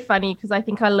is very funny because I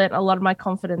think I learnt a lot of my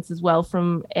confidence as well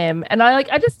from Em. And I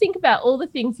just think about all the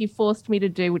things you forced me to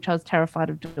do, which I was terrified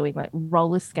of doing, like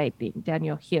roller skating down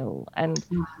your hill and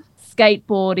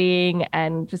skateboarding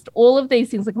and just all of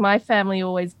these things. Like, my family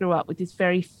always grew up with this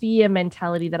very fear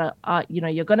mentality that you know,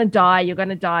 you're gonna die, you're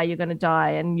gonna die, you're gonna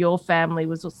die. And your family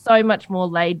was so much more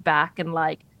laid back and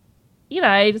like, you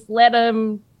know, just let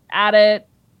them at it.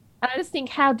 And I just think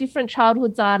how different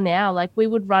childhoods are now. Like, we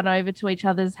would run over to each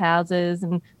other's houses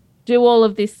and do all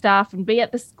of this stuff and be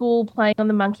at the school playing on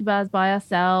the monkey bars by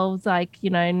ourselves. Like,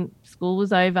 you know, school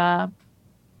was over.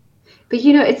 But,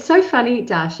 you know, it's so funny,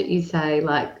 Dash, that you say,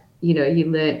 like, you know, you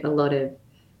learnt a lot of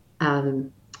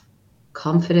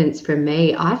confidence from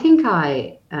me. I think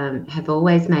I have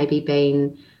always maybe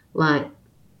been like,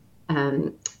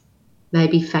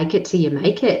 maybe fake it till you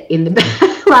make it in the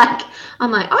back. Like,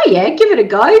 I'm like, oh yeah, give it a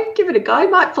go,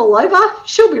 might fall over,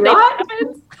 she'll be right.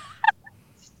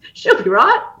 She'll be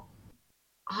right.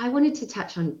 I wanted to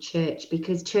touch on church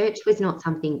because church was not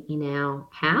something in our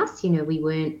house. You know, we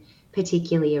weren't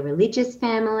particularly a religious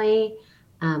family.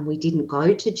 We didn't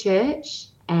go to church.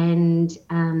 And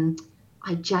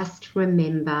I just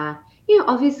remember, you know,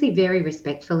 obviously very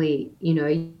respectfully, you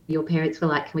know, your parents were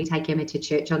like, can we take Emma to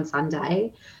church on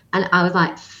Sunday? And I was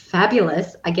like,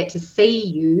 fabulous. I get to see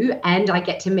you and I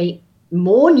get to meet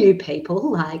more new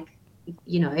people. Like,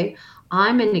 you know,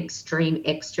 I'm an extreme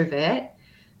extrovert.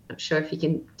 Not sure if you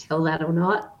can tell that or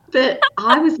not, but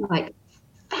I was like,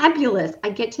 fabulous.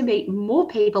 I get to meet more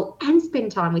people and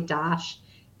spend time with Dash.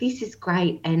 This is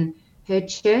great. And her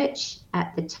church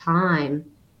at the time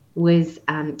was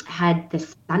had the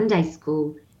Sunday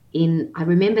school in, I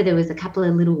remember there was a couple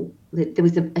of there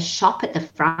was a shop at the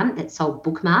front that sold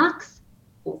bookmarks.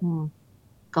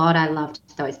 God, I loved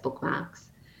those bookmarks.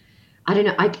 I don't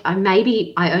know, I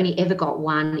only ever got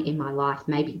one in my life,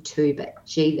 maybe 2, but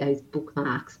gee, those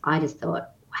bookmarks, I just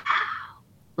thought, wow.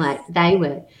 Like,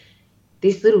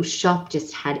 this little shop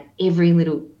just had every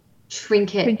little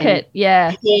trinket and pen,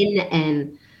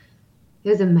 and it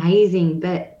was amazing.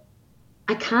 But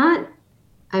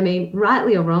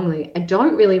rightly or wrongly, I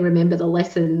don't really remember the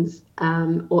lessons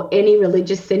or any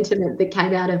religious sentiment that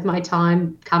came out of my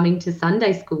time coming to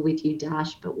Sunday school with you,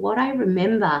 Dash. But what I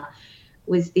remember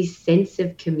was this sense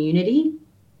of community.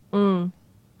 The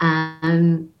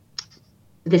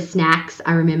snacks,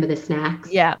 I remember the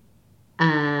snacks. Yeah.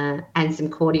 And some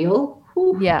cordial.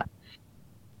 Whew. Yeah.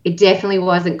 It definitely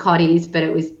wasn't Cotties, but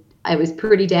it was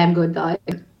pretty damn good though.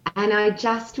 And I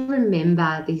just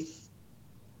remember this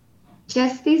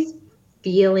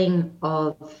feeling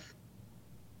of,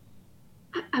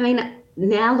 I mean,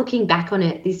 now looking back on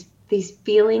it, this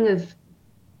feeling of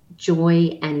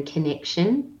joy and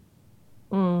connection.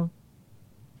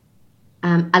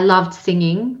 I loved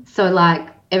singing. So like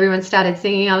everyone started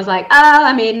singing. I was like,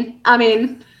 I'm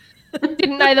in.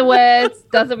 Didn't know the words.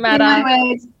 Doesn't Didn't know matter. the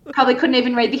words. Probably couldn't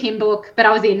even read the hymn book, but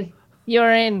I was in.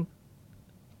 You're in.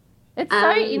 It's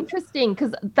so interesting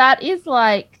because that is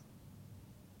like,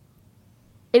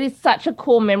 it is such a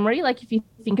core memory. Like if you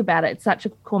think about it, it's such a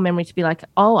core memory to be like,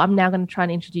 oh, I'm now going to try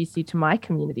and introduce you to my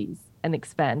communities and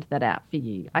expand that out for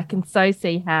you. I can so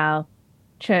see how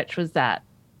church was that.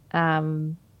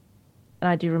 And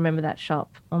I do remember that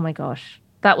shop. Oh my gosh.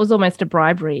 That was almost a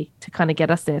bribery to kind of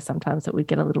get us there sometimes, that we'd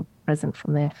get a little present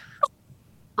from there.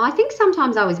 I think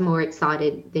sometimes I was more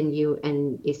excited than you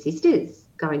and your sisters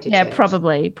going to church. Yeah,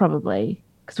 probably,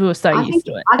 because we were so used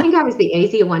to it. I think I was the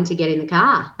easier one to get in the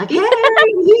car. Like, hey, yeah,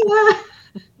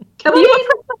 come on in.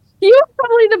 You were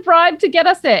probably the bribe to get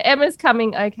us there. Emma's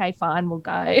coming. Okay, fine, we'll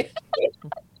go.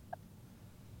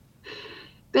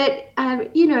 But,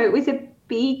 it was a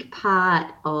big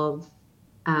part of,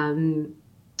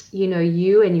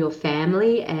 you and your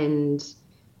family, and,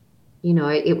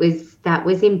 that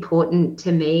was important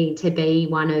to me to be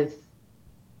one of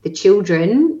the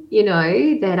children,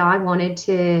 that I wanted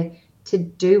to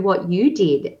do what you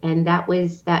did. And that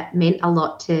meant a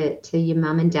lot to your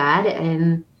mum and dad.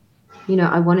 And,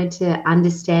 I wanted to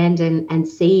understand and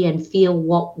see and feel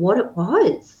what it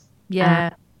was.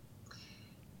 Yeah.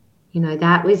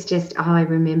 That was just, I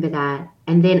remember that.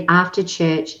 And then after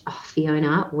church,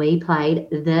 Fiona, we played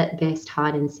the best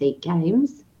hide and seek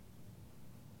games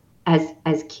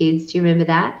as kids. Do you remember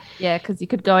that? Yeah, because you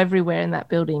could go everywhere in that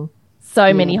building.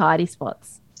 So many hidey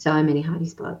spots. So many hidey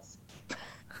spots.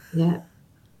 Yeah.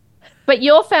 But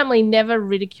your family never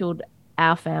ridiculed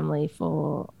our family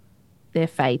for their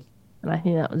faith. And I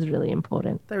think that was really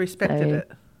important. They respected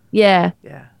it. Yeah.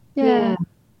 Yeah. Yeah.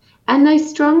 And they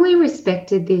strongly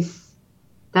respected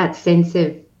that sense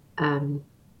of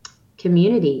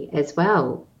community as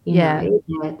well. You know,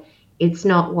 that it's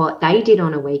not what they did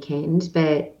on a weekend,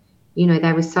 but,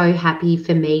 they were so happy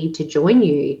for me to join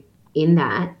you in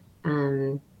that.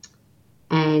 And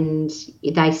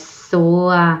they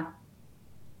saw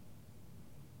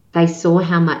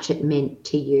how much it meant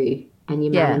to you and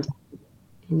your mum and dad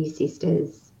and your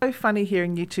sisters. So funny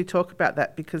hearing you two talk about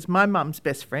that, because my mum's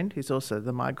best friend, who's also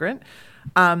the migrant,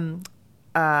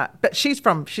 but she's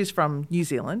from New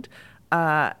Zealand.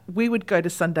 We would go to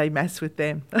Sunday Mass with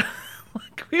them.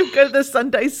 We would go to the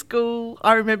Sunday school.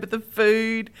 I remember the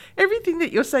food, everything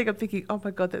that you're saying. I'm thinking, oh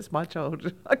my God, that's my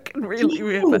childhood. I can really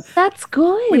remember. That's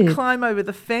good. We'd climb over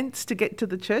the fence to get to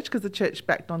the church, because the church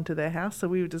backed onto their house. So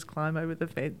we would just climb over the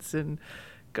fence and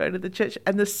go to the church.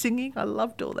 And the singing, I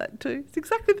loved all that too. It's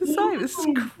exactly the same. It's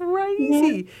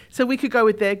crazy. Yeah. So we could go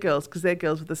with their girls, because their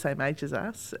girls were the same age as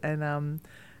us. And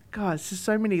God, there's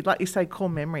so many, like you say, core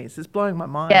memories. It's blowing my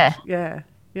mind. Yeah.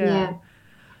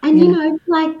 And,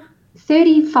 like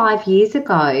 35 years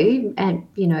ago, and,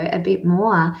 a bit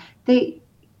more,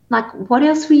 what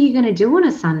else were you going to do on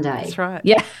a Sunday? That's right.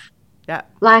 Yeah. Yeah.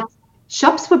 Like,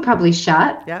 shops were probably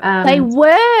shut. Yeah. They were.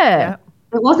 Yeah.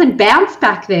 It wasn't Bounce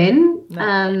back then.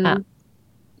 No.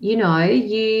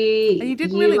 You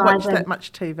didn't really watch that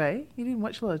much TV. You didn't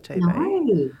watch a lot of TV.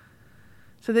 No.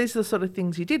 So these are the sort of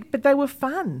things you did, but they were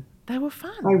fun. They were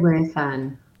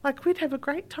fun. Like, we'd have a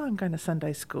great time going to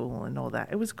Sunday school and all that.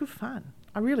 It was good fun.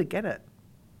 I really get it.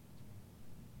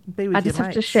 Be with I your just have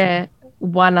mates. to share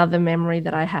one other memory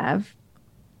that I have,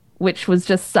 which was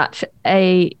just such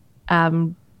a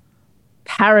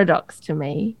paradox to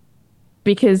me,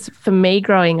 because for me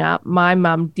growing up, my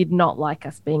mum did not like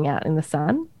us being out in the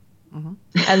sun. Mm-hmm.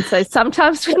 And so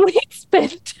sometimes when we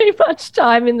spent too much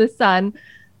time in the sun,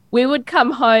 we would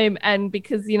come home, and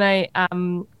because,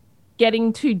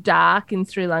 getting too dark in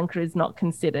Sri Lanka is not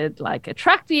considered like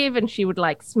attractive, and she would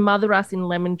like smother us in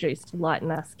lemon juice to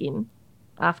lighten our skin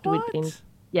after we'd been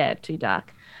too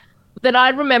dark. Then I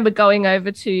remember going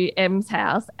over to Em's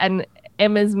house, and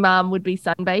Emma's mum would be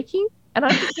sunbaking, and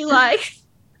I'd just be like,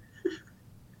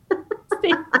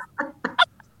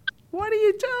 what are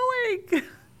you doing?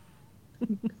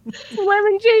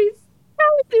 Lemon juice.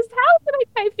 How can I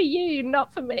pay for you,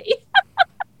 not for me?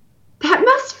 That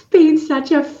must have been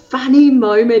such a funny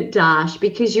moment, Dash,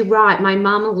 because you're right. My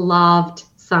mum loved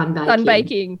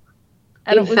sunbaking.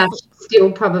 And in fact, she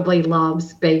still probably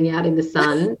loves being out in the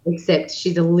sun, except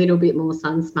she's a little bit more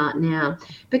sun smart now.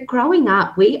 But growing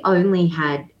up, we only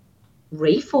had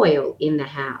reef oil in the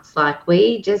house. Like,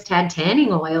 we just had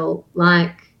tanning oil.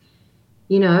 Like,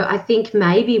 I think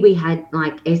maybe we had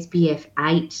like SPF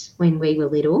 8 when we were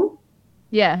little.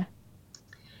 Yeah.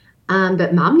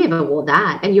 But Mum never wore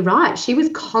that. And you're right, she was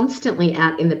constantly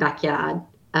out in the backyard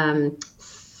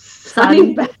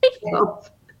sunning herself.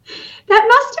 That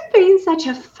must have been such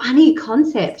a funny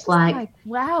concept. Like,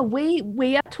 wow,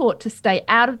 we are taught to stay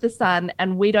out of the sun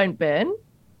and we don't burn.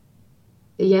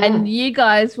 yeah. And you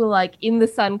guys were like in the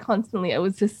sun constantly. It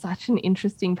was just such an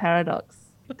interesting paradox.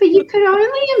 But you could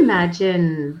only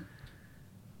imagine,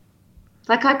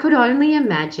 like, I could only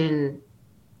imagine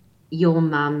your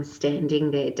mum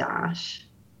standing there, Dash,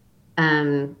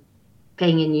 being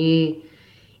a new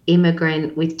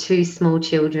immigrant with 2 small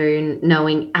children,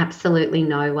 knowing absolutely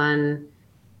no one,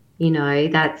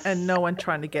 that's... And no one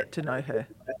trying to get to know her.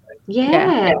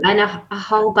 Yeah, and a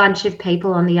whole bunch of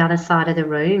people on the other side of the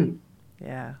room.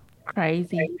 Yeah.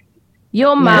 Crazy.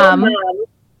 Your mum,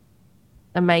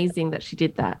 amazing that she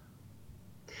did that.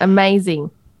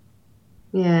 Amazing.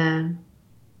 Yeah.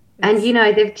 And,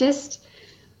 they've just,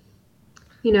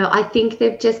 I think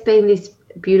they've just been this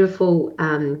beautiful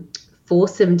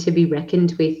foursome to be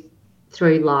reckoned with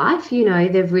through life.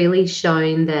 They've really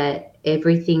shown that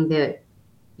everything that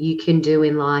you can do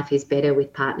in life is better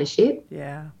with partnership.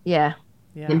 Yeah. Yeah.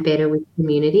 And better with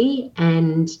community.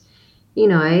 And,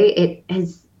 it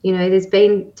has, there's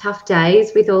been tough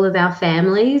days with all of our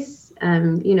families,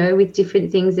 with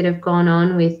different things that have gone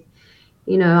on with,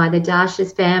 either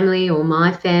Dash's family or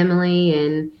my family.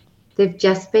 And they've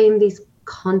just been this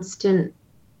constant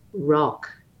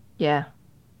rock. Yeah.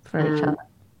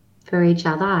 For each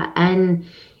other. And,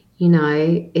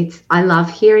 I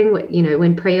love hearing what,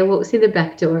 when Priya walks in the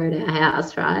back door at our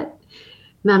house, right?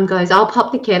 Mum goes, I'll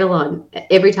pop the kettle on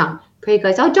every time. Priya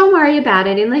goes, oh, don't worry about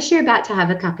it unless you're about to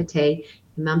have a cup of tea.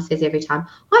 And Mum says every time,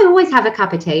 I always have a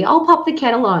cup of tea. I'll pop the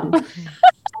kettle on.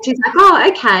 She's like,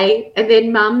 oh, okay. And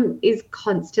then Mum is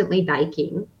constantly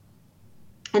baking.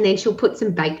 And then she'll put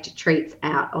some baked treats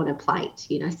out on a plate,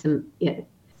 You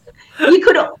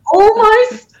could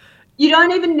almost... You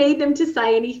don't even need them to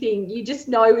say anything. You just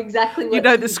know exactly what... You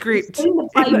know the script. You know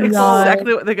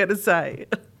exactly what they're going to say.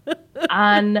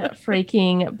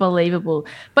 Unfreaking believable.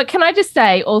 But can I just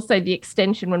say also the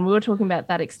extension, when we were talking about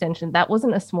that extension, that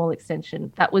wasn't a small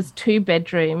extension. That was 2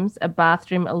 bedrooms, a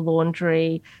bathroom, a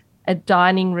laundry, a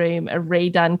dining room, a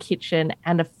redone kitchen,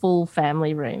 and a full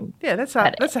family room. Yeah, that's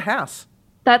a house.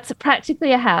 That's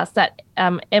practically a house that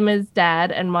Emma's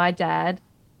dad and my dad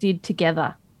did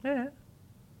together. Yeah.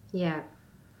 Yeah.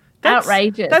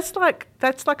 Outrageous. That's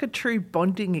like a true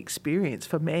bonding experience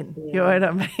for men. Yeah. You know what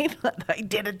I mean? Like they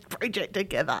did a project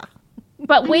together.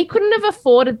 But we couldn't have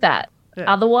afforded that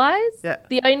otherwise. Yeah.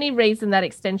 The only reason that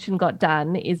extension got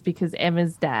done is because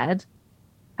Emma's dad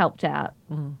helped out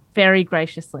very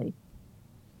graciously.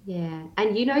 Yeah.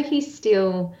 And he's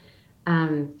still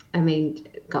God,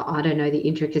 I don't know the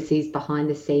intricacies behind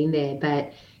the scene there,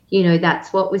 but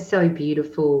that's what was so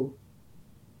beautiful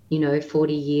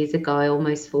 40 years ago,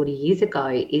 almost 40 years ago,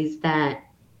 is that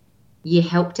you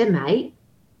helped a mate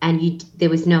and there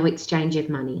was no exchange of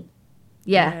money.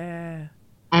 Yeah.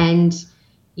 And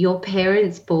your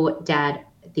parents bought Dad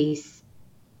this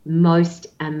most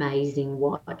amazing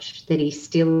watch that he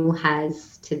still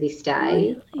has to this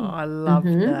day. Really? Oh, I love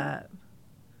that.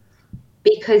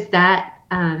 Because that,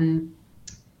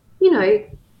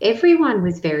 everyone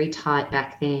was very tight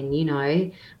back then,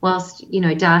 whilst,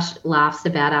 Dash laughs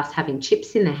about us having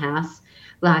chips in the house,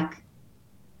 like,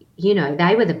 they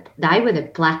were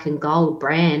the black and gold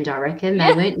brand, I reckon.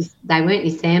 They weren't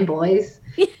your Sam boys.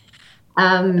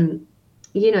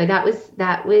 That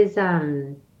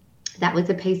was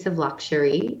a piece of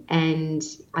luxury. And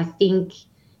I think,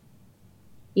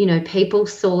 people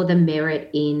saw the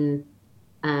merit in,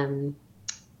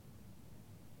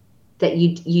 that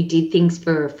you did things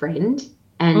for a friend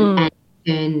and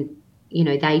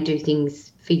they do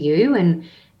things for you,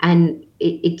 and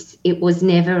it was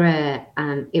never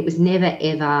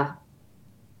ever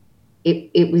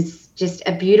it was just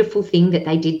a beautiful thing that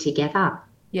they did together.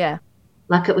 Yeah.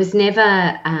 Like it was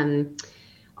never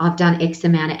I've done X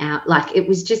amount of out, like it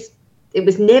was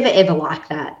never ever like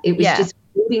that. It was just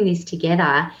building this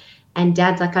together, and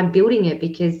Dad's like, I'm building it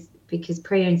because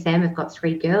Priya and Sam have got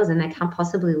 3 girls and they can't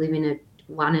possibly live in a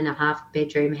 1.5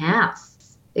 bedroom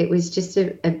house. It was just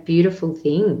a beautiful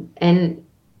thing. And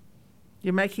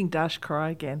you're making Dash cry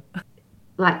again.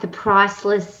 Like the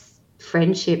priceless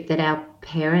friendship that our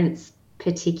parents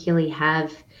particularly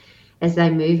have as they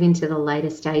move into the later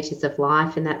stages of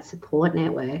life, and that support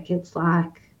network. It's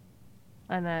like,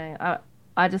 I know.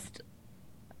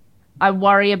 I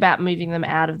worry about moving them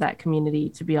out of that community,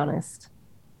 to be honest.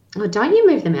 Well, don't you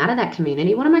move them out of that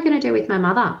community. What am I going to do with my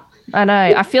mother? I know.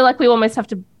 I feel like we almost have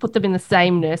to put them in the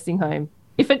same nursing home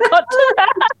if it got to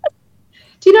that.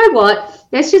 Do you know what?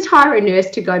 Let's just hire a nurse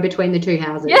to go between the 2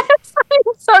 houses. Yes,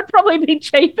 so it'd probably be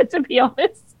cheaper, to be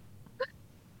honest.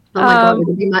 Oh my God, it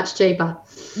would be much cheaper.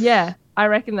 Yeah. I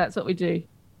reckon that's what we do.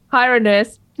 Hire a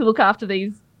nurse to look after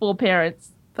these 4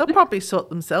 parents. They'll probably sort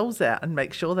themselves out and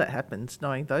make sure that happens,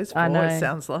 knowing those 4, it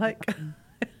sounds like.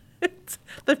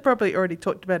 They've probably already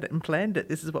talked about it and planned it.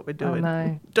 This is what we're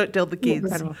doing. Don't tell the kids.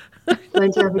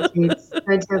 Don't tell the kids.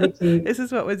 Don't tell the kids. This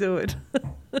is what we're doing.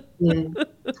 Yeah.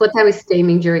 It's what they were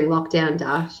steaming during lockdown,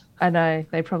 Dash. I know.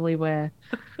 They probably were.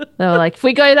 They were like, if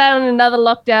we go down another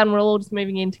lockdown, we're all just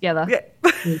moving in together. Yeah.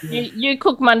 You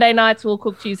cook Monday nights, we'll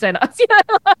cook Tuesday nights.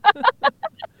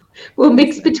 We'll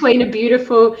mix between a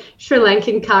beautiful Sri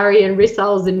Lankan curry and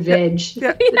rissoles and veg.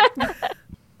 Yeah.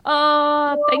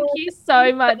 Oh, thank you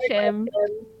so much, Em.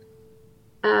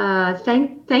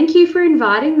 Thank you for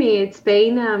inviting me. It's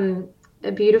been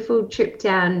a beautiful trip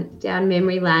down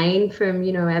memory lane from,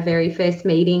 our very first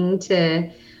meeting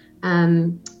to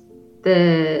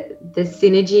the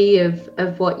synergy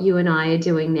of what you and I are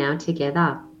doing now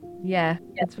together. Yeah,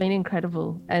 it's been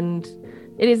incredible. And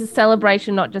it is a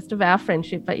celebration not just of our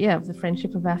friendship, but of the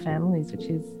friendship of our families, which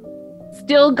is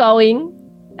still going.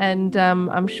 And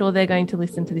I'm sure they're going to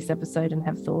listen to this episode and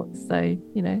have thoughts. So,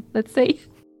 let's see.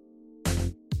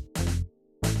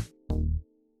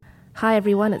 Hi,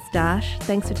 everyone. It's Dash.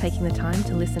 Thanks for taking the time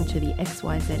to listen to the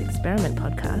XYZ Experiment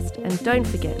podcast. And don't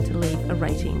forget to leave a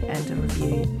rating and a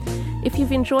review. If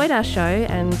you've enjoyed our show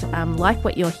and like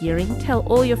what you're hearing, tell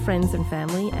all your friends and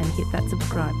family and hit that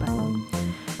subscribe button.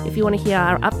 If you want to hear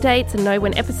our updates and know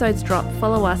when episodes drop,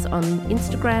 follow us on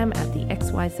Instagram at the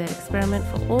XYZ Experiment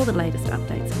for all the latest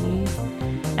updates and news.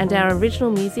 And our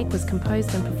original music was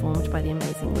composed and performed by the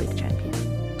amazing Luke Champion.